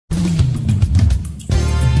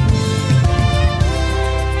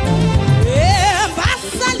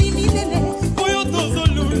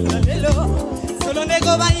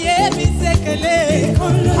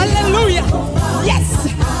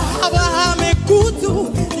kutu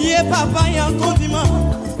ye papa ya condiment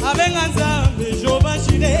avec ensemble jova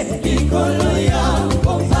chire ikolo ya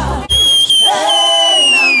ngomba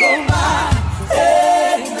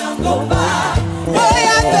ngomba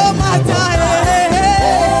oya tomata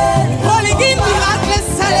Holy miracle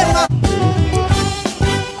salema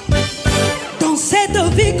dans cette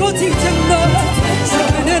vie quotidienne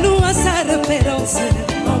nous à sa référence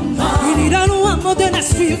il est dans nous un modèle à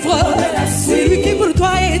suivre celui qui pour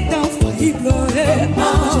toi est infaillible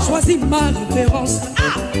moi j'ai choisi ma référence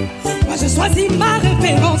moi j'ai choisi ma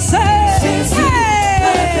référence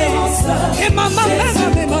et ma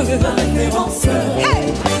référence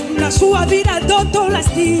la sua vida doto la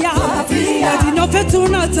stia di non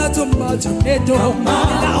fetuna tato maggioneto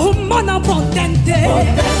la umana potente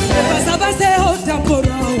basta basta o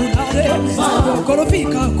temporale ancora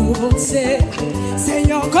fica con você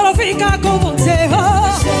Senhor ancora fica con você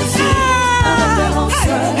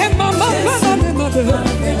e mamma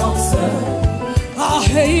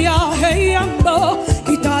hey ambo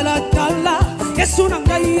kitala tala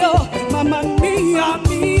yesunangayo mamma mia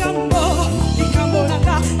mia ambo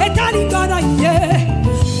ikambonaga etalingana ye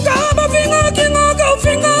kama finga kinga go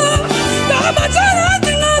finga kama tala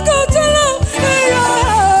kinga go tala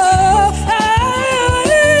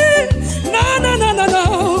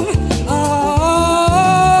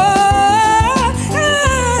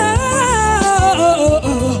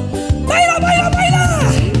no baila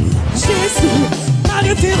Jésus ma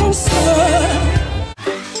référence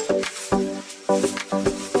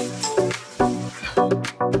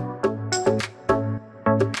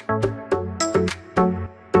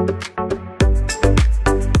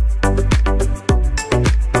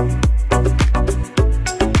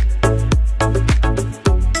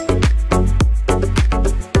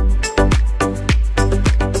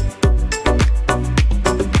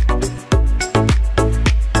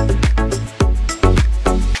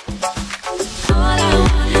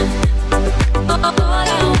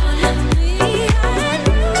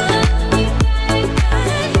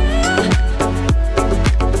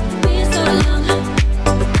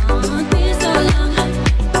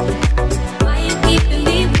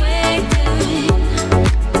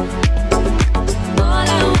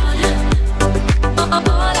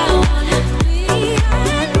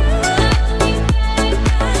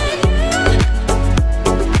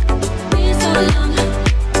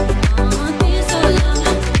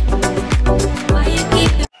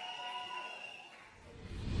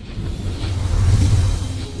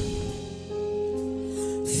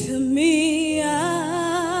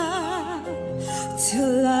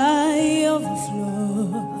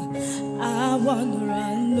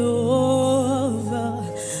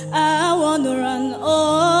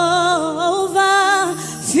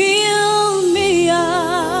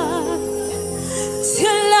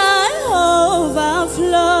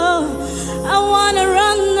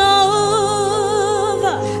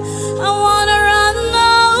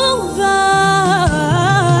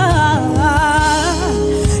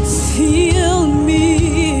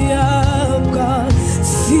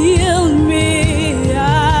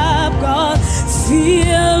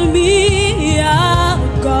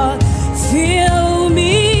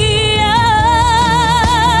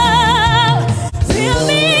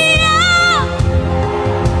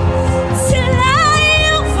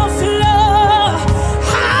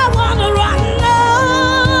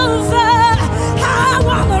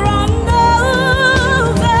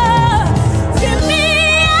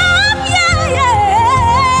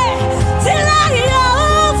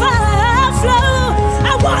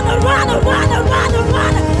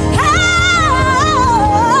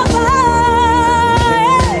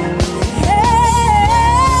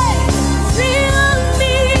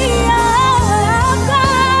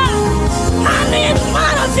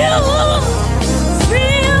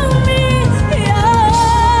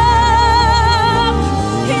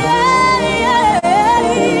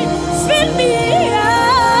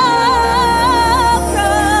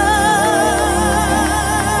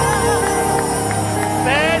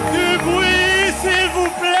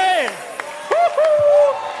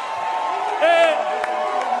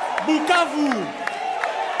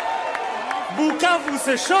Bukavu,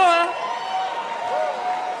 c'est chaud, hein?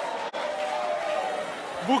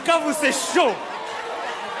 Bukavu, c'est chaud.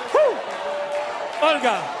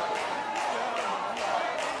 Olga.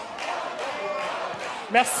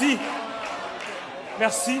 Merci.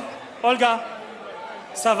 Merci. Olga,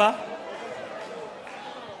 ça va?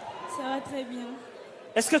 Ça va très bien.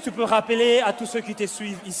 Est-ce que tu peux rappeler à tous ceux qui te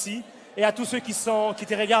suivent ici et à tous ceux qui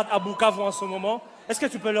te regardent à Bukavu en ce moment, est-ce que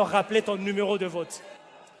tu peux leur rappeler ton numéro de vote?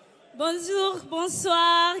 Bonjour,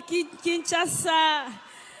 bonsoir, Kinshasa.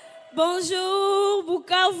 Bonjour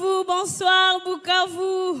Bukavu, bonsoir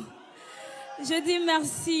Bukavu. Je dis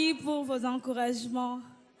merci pour vos encouragements.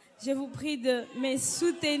 Je vous prie de me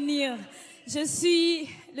soutenir. Je suis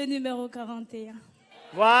le numéro 41.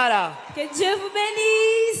 Voilà. Que Dieu vous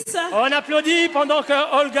bénisse. On applaudit pendant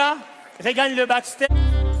que Olga regagne le backstage.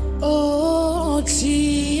 Oh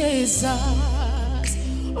Jesus,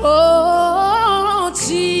 oh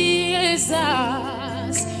Jesus,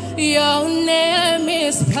 your name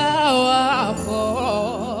is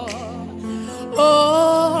powerful.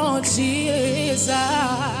 Oh Jesus,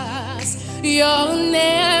 your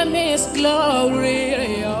name is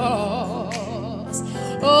glorious.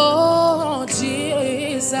 Oh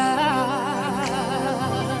Jesus,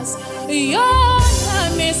 your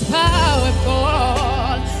name is powerful.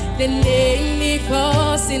 The name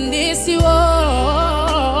because in this world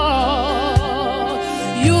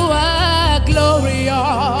you are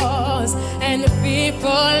glorious and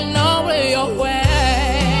people know your way.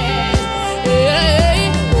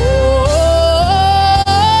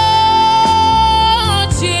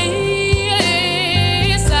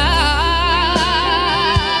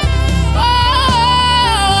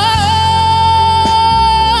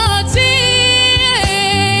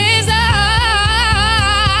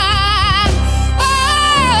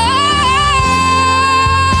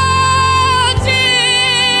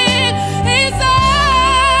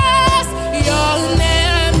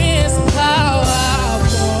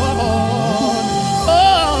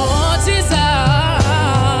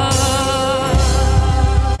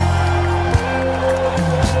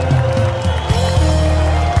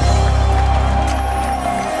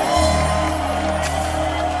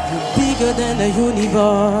 Than the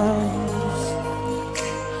universe,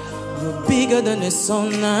 you're bigger than the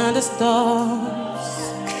sun and the stars.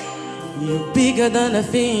 You're bigger than the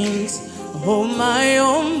things on my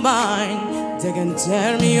own mind they can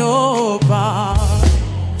tear me apart.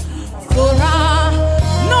 For I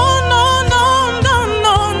no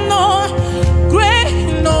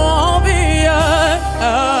great no be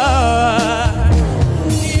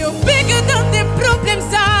you're bigger than the problems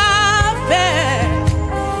I've had.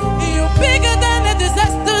 Bigger than the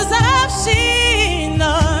disasters I've seen.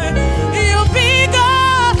 You're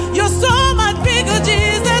bigger, you're so much bigger,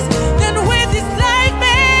 Jesus, than what this life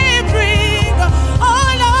may bring.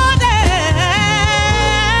 Oh Lord,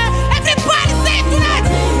 everybody say it tonight.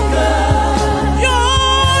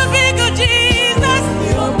 You're bigger, Jesus.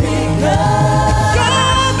 You're bigger.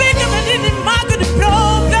 You're bigger than any mark of the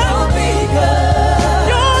problem.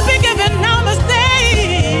 You're bigger than our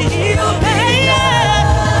mistakes. You're bigger.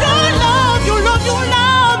 You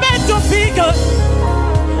love me to bigger.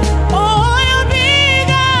 Oh, you're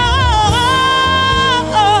bigger.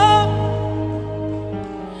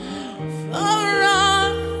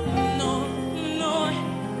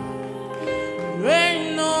 Rain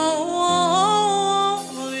no.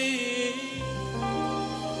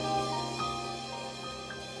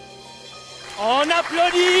 On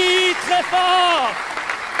applaudit très fort.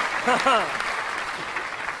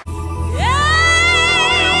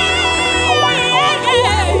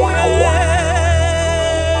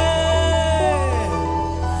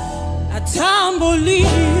 Tamboli,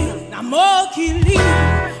 namokili,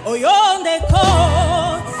 oyondeko,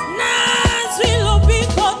 nazwilo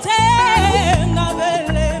bikote,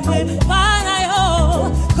 nabeleme,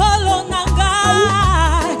 panayo, kolonanga,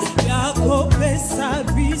 yako pesa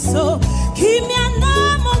biso, kimya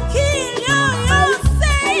namokili, you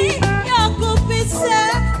say, your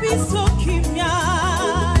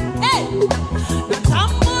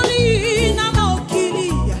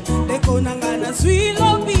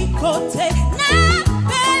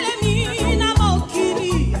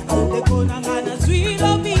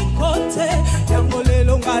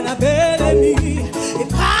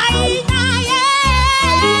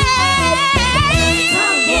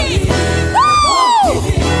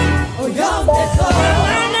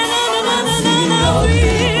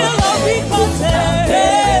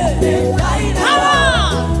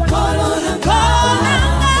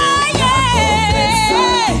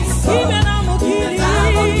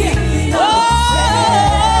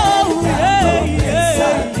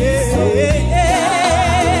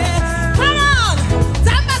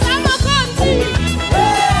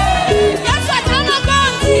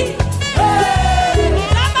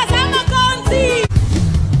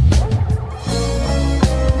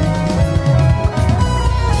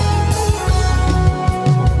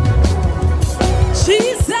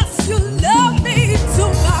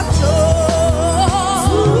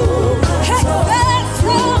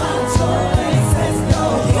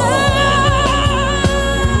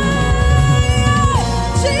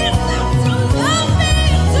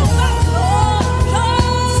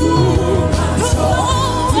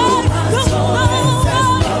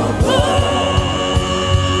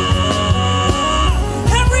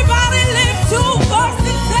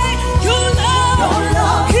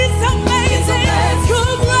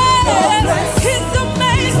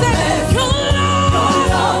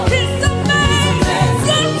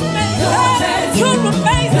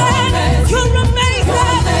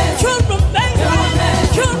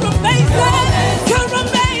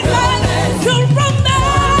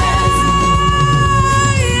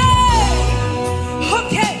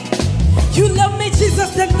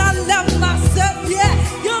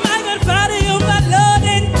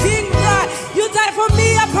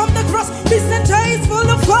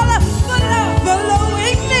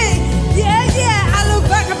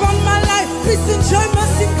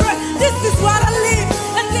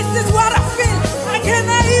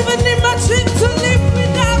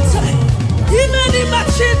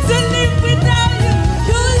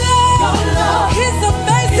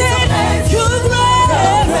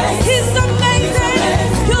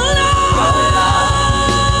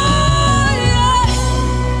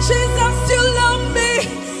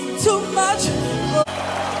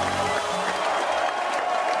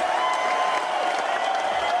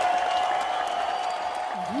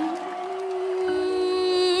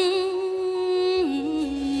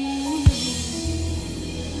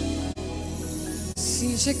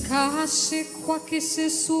j'ai caché quoi que ce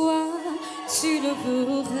soit, tu le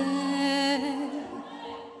verrais,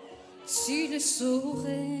 tu le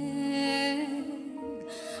saurais.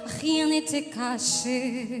 Rien n'était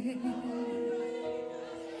caché.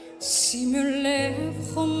 Si mes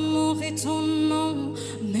lèvres n'auraient ton nom,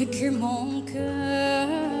 mais que mon cœur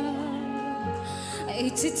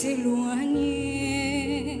était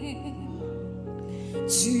éloigné,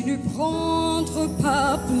 tu ne prendras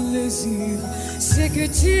pas plaisir. Ce que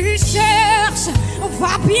tu cherches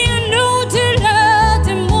va bien au-delà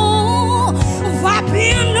des mots, va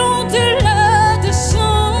bien au-delà des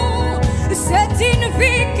chants. C'est une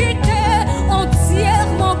vie qui t'est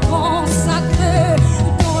entièrement consacrée.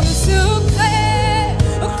 Dans le secret,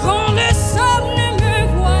 quand le somme ne me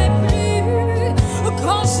voit plus,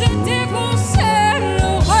 quand je dévonçais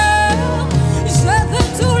l'horreur, je veux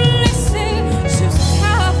tout laisser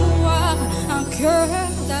jusqu'à avoir un cœur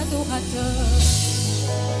d'adorateur,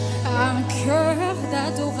 un cœur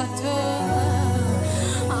d'adorateur,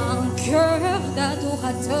 un cœur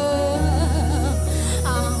d'adorateur,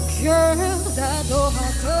 un cœur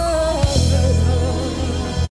d'adorateur.